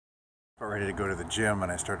Got ready to go to the gym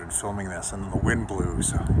and I started filming this and then the wind blew,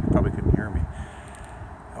 so you probably couldn't hear me.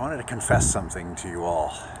 I wanted to confess something to you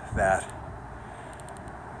all, that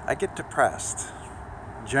I get depressed.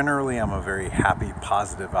 Generally, I'm a very happy,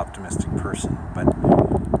 positive, optimistic person, but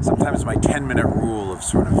sometimes my 10-minute rule of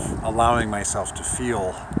sort of allowing myself to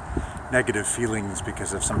feel negative feelings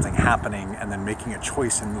because of something happening and then making a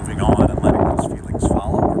choice and moving on and letting those feelings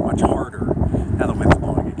follow are much harder now the wind's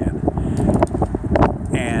blowing again.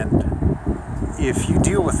 And if you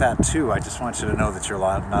deal with that too, I just want you to know that you're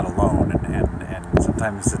not alone, and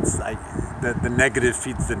sometimes it's the negative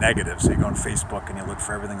feeds the negative. So you go on Facebook and you look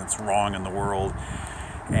for everything that's wrong in the world,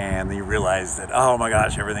 and then you realize that, oh my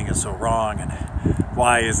gosh, everything is so wrong, and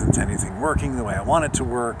why isn't anything working the way I want it to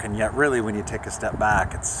work? And yet really when you take a step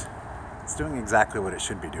back, it's doing exactly what it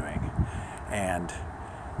should be doing. And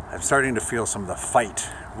I'm starting to feel some of the fight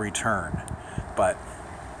return, but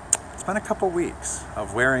it's been a couple weeks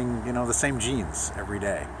of wearing, the same jeans every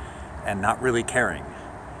day and not really caring,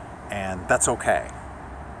 and that's okay.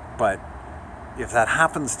 But if that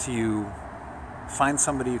happens to you, find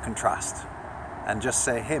somebody you can trust and just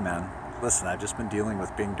say, hey man, listen, I've just been dealing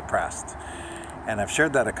with being depressed. And I've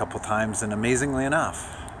shared that a couple times, and amazingly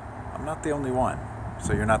enough, I'm not the only one.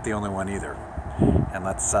 So you're not the only one either. And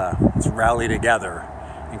let's rally together,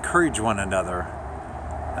 encourage one another,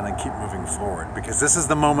 and then keep moving forward. Because this is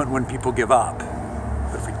the moment when people give up.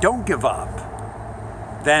 But if we don't give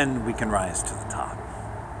up, then we can rise to the top.